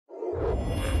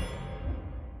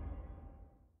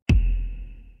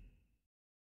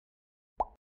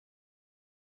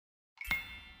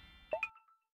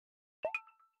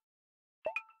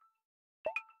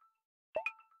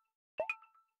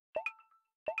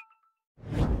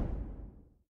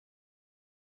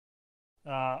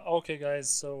Okay guys,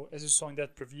 so as you saw in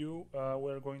that preview,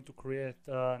 we're going to create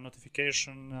a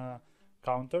notification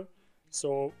counter.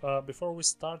 So before we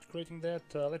start creating that,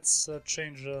 let's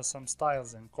change some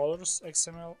styles in Colors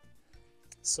XML.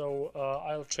 So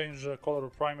I'll change color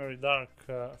primary dark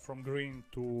from green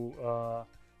to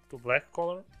black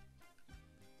color.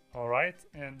 Alright,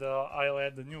 and I'll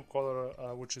add a new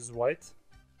color which is white.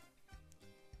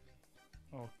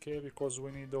 Okay, because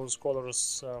we need those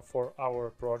colors for our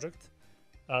project.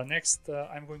 Next,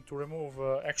 I'm going to remove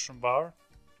action bar,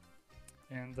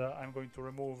 and I'm going to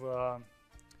remove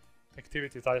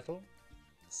activity title.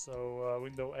 So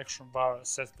window action bar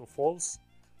set to false,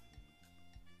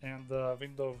 and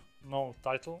window no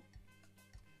title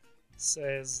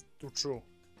says to true.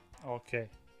 Okay.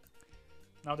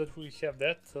 Now that we have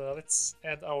that, let's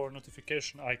add our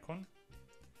notification icon.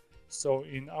 So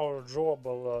in our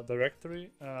drawable directory,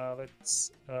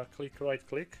 let's right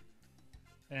click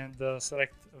and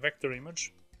select vector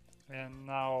image, and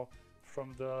now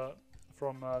from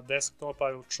desktop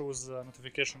I will choose the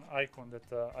notification icon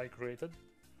that I created.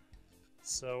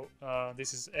 So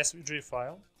this is SVG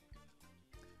file.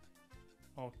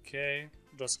 Okay,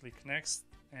 just click next,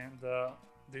 and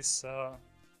this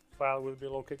file will be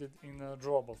located in a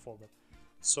drawable folder.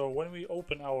 So when we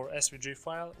open our SVG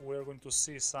file, we're going to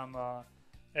see some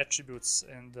attributes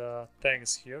and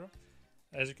tags here.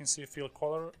 As you can see, fill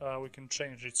color, we can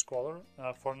change its color.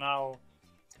 For now,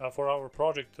 for our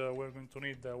project, we're going to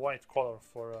need the white color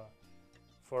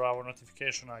for our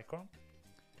notification icon.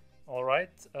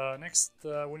 Alright, next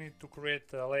we need to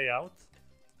create a layout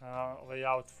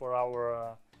for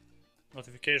our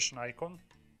notification icon.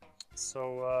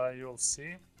 So you'll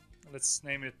see, let's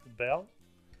name it bell.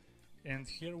 And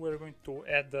here we're going to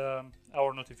add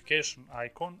our notification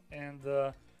icon, and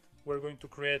we're going to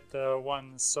create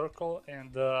one circle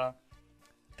and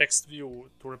text view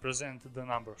to represent the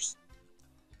numbers.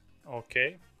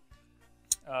 Okay.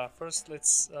 First,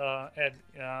 let's add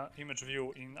image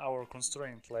view in our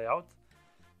constraint layout,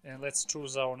 and let's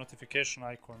choose our notification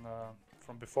icon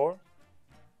from before.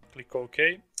 Click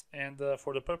OK, and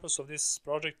for the purpose of this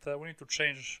project, we need to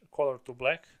change color to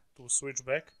black to switch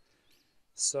back.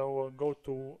 So go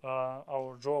to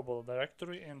our drawable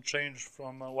directory and change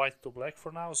from white to black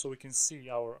for now, so we can see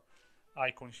our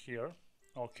icon here.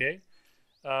 Okay,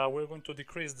 we're going to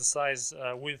decrease the size,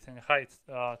 width and height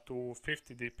to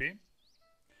 50 dp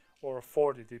or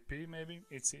 40 dp maybe.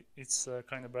 It's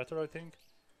kind of better, I think.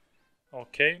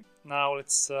 Okay, now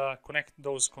let's connect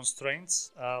those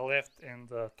constraints, left and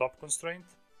top constraint.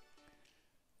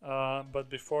 But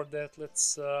before that,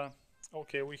 let's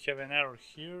okay, we have an error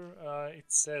here. It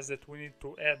says that we need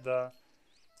to add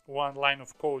one line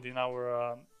of code in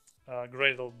our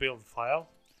Gradle build file,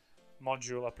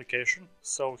 module application.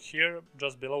 So here,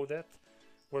 just below that,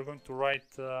 we're going to write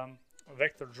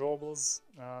vector drawables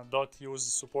dot use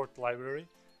support library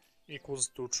equals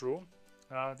to true.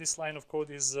 This line of code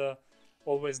is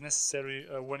always necessary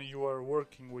when you are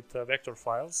working with vector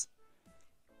files.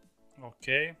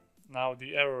 Okay, now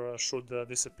the error should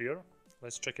disappear.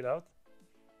 Let's check it out.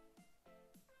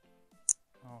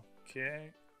 Okay,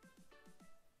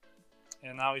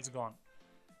 and now it's gone.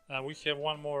 We have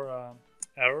one more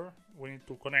error. We need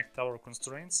to connect our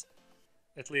constraints,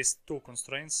 at least two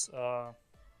constraints,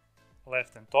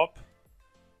 left and top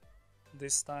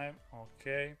this time.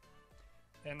 Okay,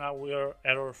 and now we are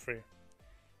error free.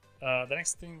 The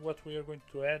next thing what we are going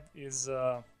to add is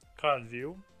card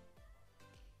view.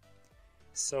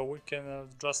 So we can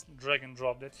just drag and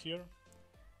drop that here,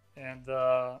 and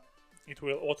it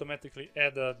will automatically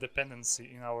add a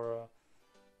dependency in our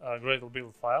Gradle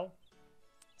build file.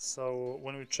 So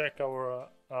when we check our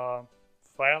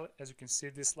file, as you can see,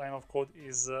 this line of code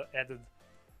is added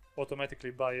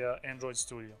automatically by Android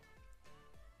Studio.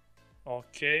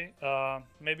 Okay,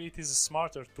 maybe it is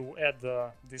smarter to add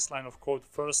this line of code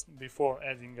first before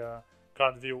adding a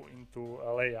card view into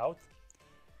a layout.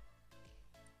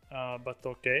 But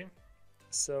okay.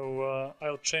 So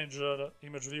I'll change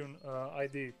image view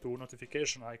ID to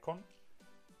notification icon,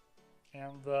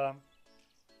 and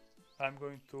I'm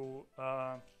going to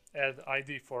add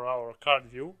ID for our card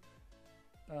view.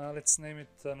 Let's name it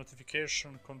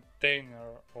notification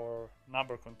container or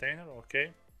number container.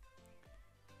 Okay,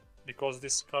 because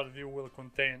this card view will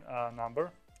contain a number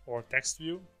or text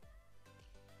view.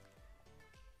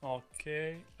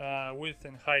 Okay, width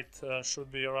and height should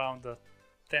be around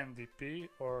 10 dp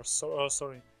or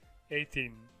sorry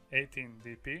 18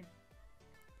 dp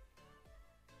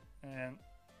and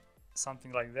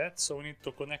something like that. So we need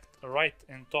to connect right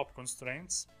and top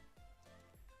constraints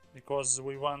because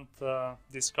we want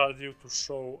this card view to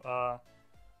show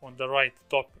on the right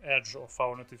top edge of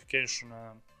our notification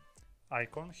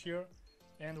icon here,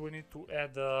 and we need to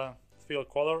add fill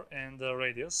color and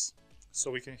radius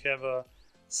so we can have a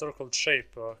circled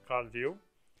shape card view.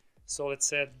 So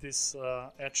let's add this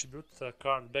attribute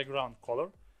card background color.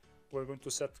 We're going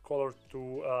to set color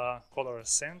to color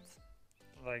scent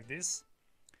like this,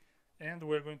 and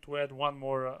we're going to add one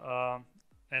more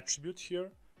attribute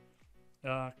here,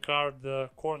 card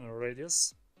corner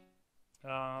radius.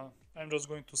 I'm just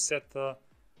going to set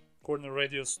corner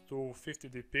radius to 50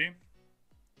 dp.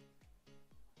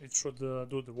 It should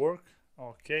do the work.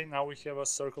 Okay, now we have a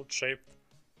circle shaped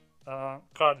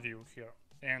card view here,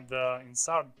 and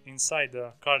inside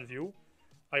the card view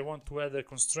I want to add a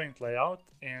constraint layout,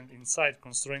 and inside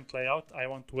constraint layout I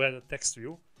want to add a text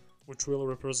view which will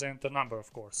represent a number,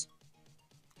 of course.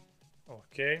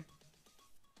 Okay,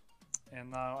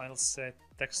 and now I'll set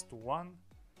text to 1.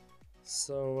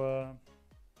 So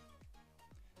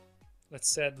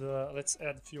let's add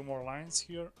a few more lines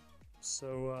here.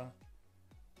 So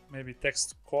maybe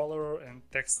text color and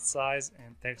text size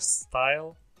and text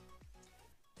style.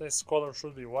 Text color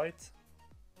should be white.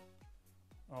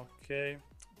 Okay,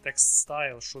 text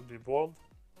style should be bold,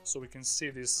 so we can see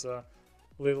this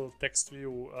little text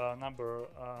view number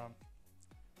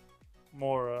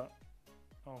more.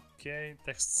 Okay,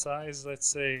 text size, let's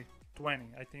say 20.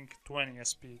 I think 20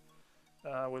 SP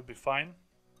will be fine.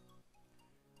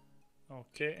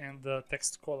 Okay, and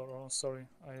text color, oh sorry,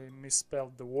 I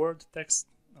misspelled the word text.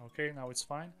 Okay, now it's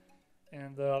fine.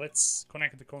 And let's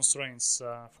connect the constraints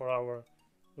for our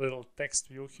little text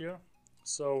view here.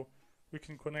 So we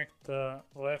can connect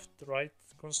left right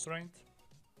constraint.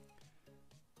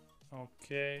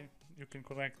 Okay, you can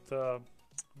connect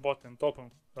bottom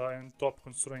and top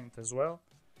constraint as well.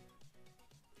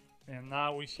 And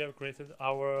now we have created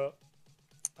our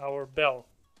bell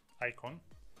icon,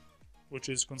 which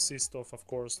is consist of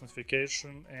course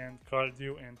notification and card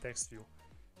view and text view.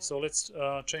 So let's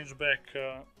change back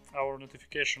our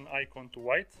notification icon to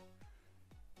white,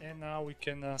 and now we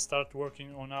can start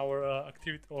working on our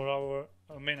activity or our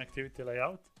main activity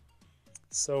layout.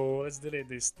 So let's delete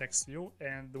this text view,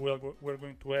 and we're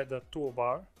going to add a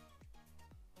toolbar.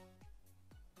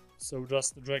 So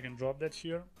just drag and drop that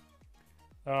here.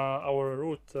 Our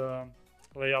root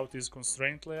layout is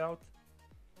constraint layout,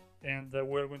 and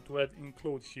we're going to add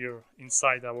include here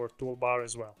inside our toolbar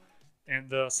as well,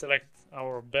 and select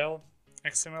our bell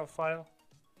XML file.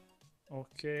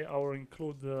 Okay, our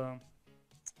include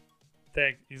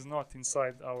tag is not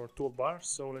inside our toolbar,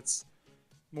 so let's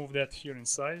move that here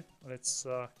inside. Let's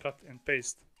cut and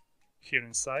paste here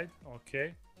inside.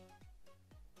 Okay,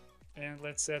 and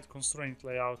let's add constraint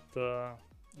layout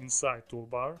inside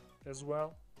toolbar as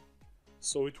well,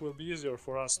 so it will be easier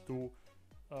for us to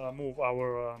move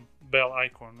our bell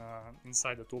icon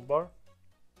inside the toolbar.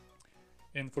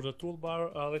 And for the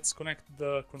toolbar, let's connect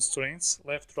the constraints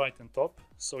left, right, and top,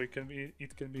 so it can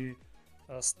be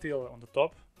still on the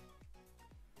top.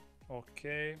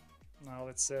 Okay, now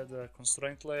let's add a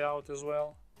constraint layout as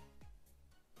well.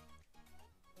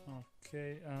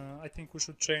 Okay, I think we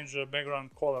should change the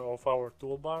background color of our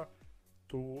toolbar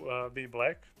to be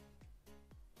black.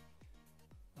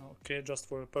 Okay, just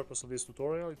for the purpose of this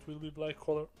tutorial, it will be black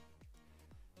color.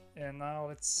 And now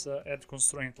let's add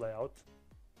constraint layout.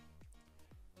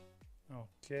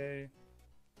 Okay,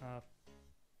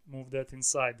 move that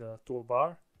inside the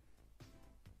toolbar.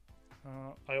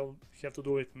 I'll have to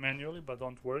do it manually, but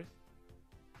don't worry.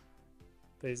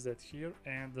 Paste that here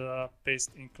and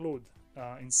paste include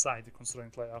inside the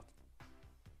constraint layout.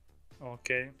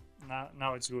 Okay,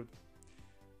 now it's good.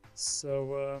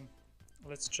 So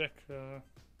let's check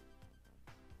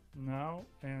now,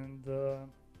 and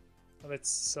let's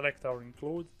select our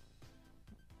include,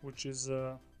 which is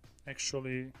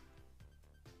actually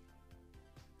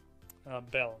a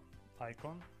bell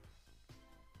icon.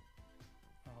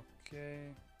 Okay,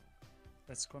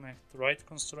 let's connect right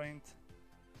constraint,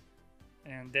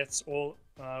 and that's all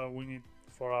we need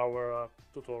for our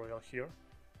tutorial here.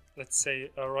 Let's say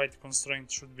a right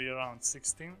constraint should be around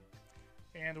 16,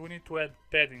 and we need to add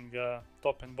padding,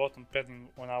 top and bottom padding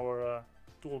on our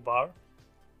toolbar.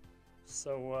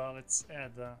 So let's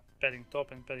add padding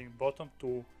top and padding bottom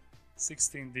to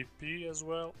 16 dp as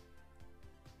well.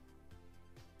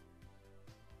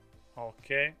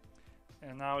 Okay,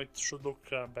 and now it should look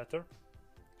better.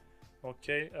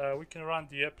 Okay, we can run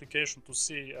the application to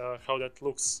see how that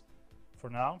looks for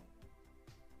now.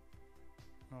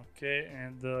 Okay,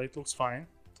 and it looks fine.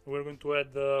 We're going to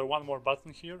add one more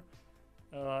button here,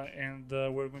 and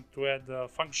we're going to add a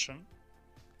function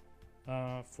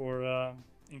for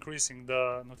increasing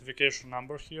the notification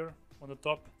number here on the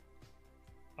top.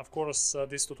 Of course,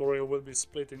 this tutorial will be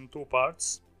split in two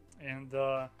parts, and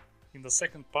in the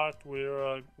second part we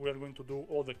are going to do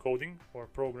all the coding or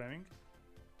programming.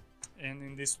 And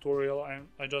in this tutorial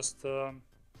I just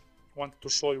wanted to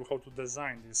show you how to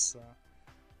design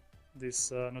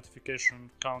this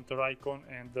notification counter icon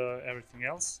and everything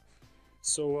else.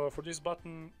 So for this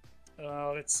button,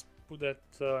 let's put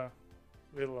that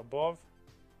little above.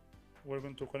 We're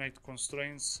going to connect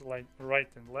constraints like right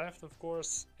and left, of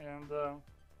course, and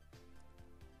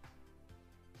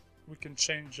we can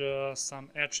change some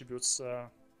attributes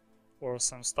or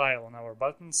some style on our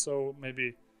button. So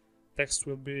maybe text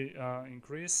will be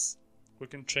increased. We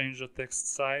can change the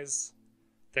text size,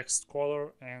 text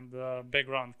color, and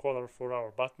background color for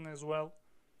our button as well.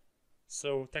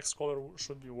 So text color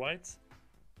should be white.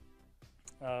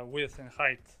 Width and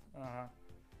height.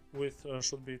 Width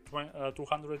should be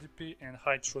 200 dp and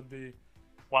height should be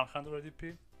 100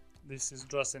 dp. This is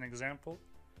just an example.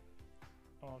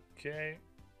 Okay.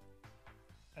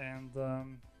 And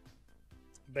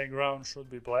background should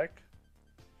be black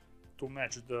to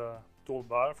match the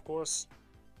toolbar, of course.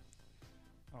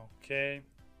 Okay,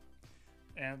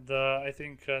 and I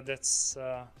think that's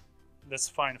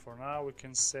fine for now. We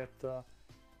can set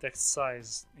text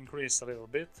size increase a little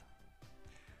bit,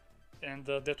 and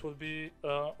that will be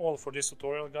all for this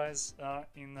tutorial, guys.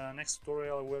 In next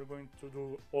tutorial we're going to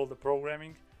do all the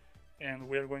programming, and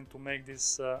we're going to make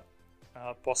this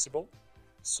possible.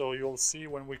 So you'll see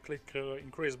when we click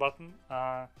increase button,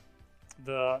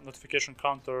 the notification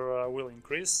counter will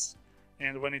increase,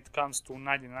 and when it comes to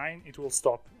 99 it will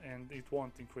stop and it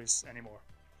won't increase anymore.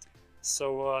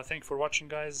 So thank you for watching,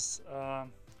 guys.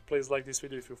 Please like this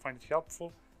video if you find it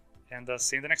helpful, and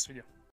see you in the next video.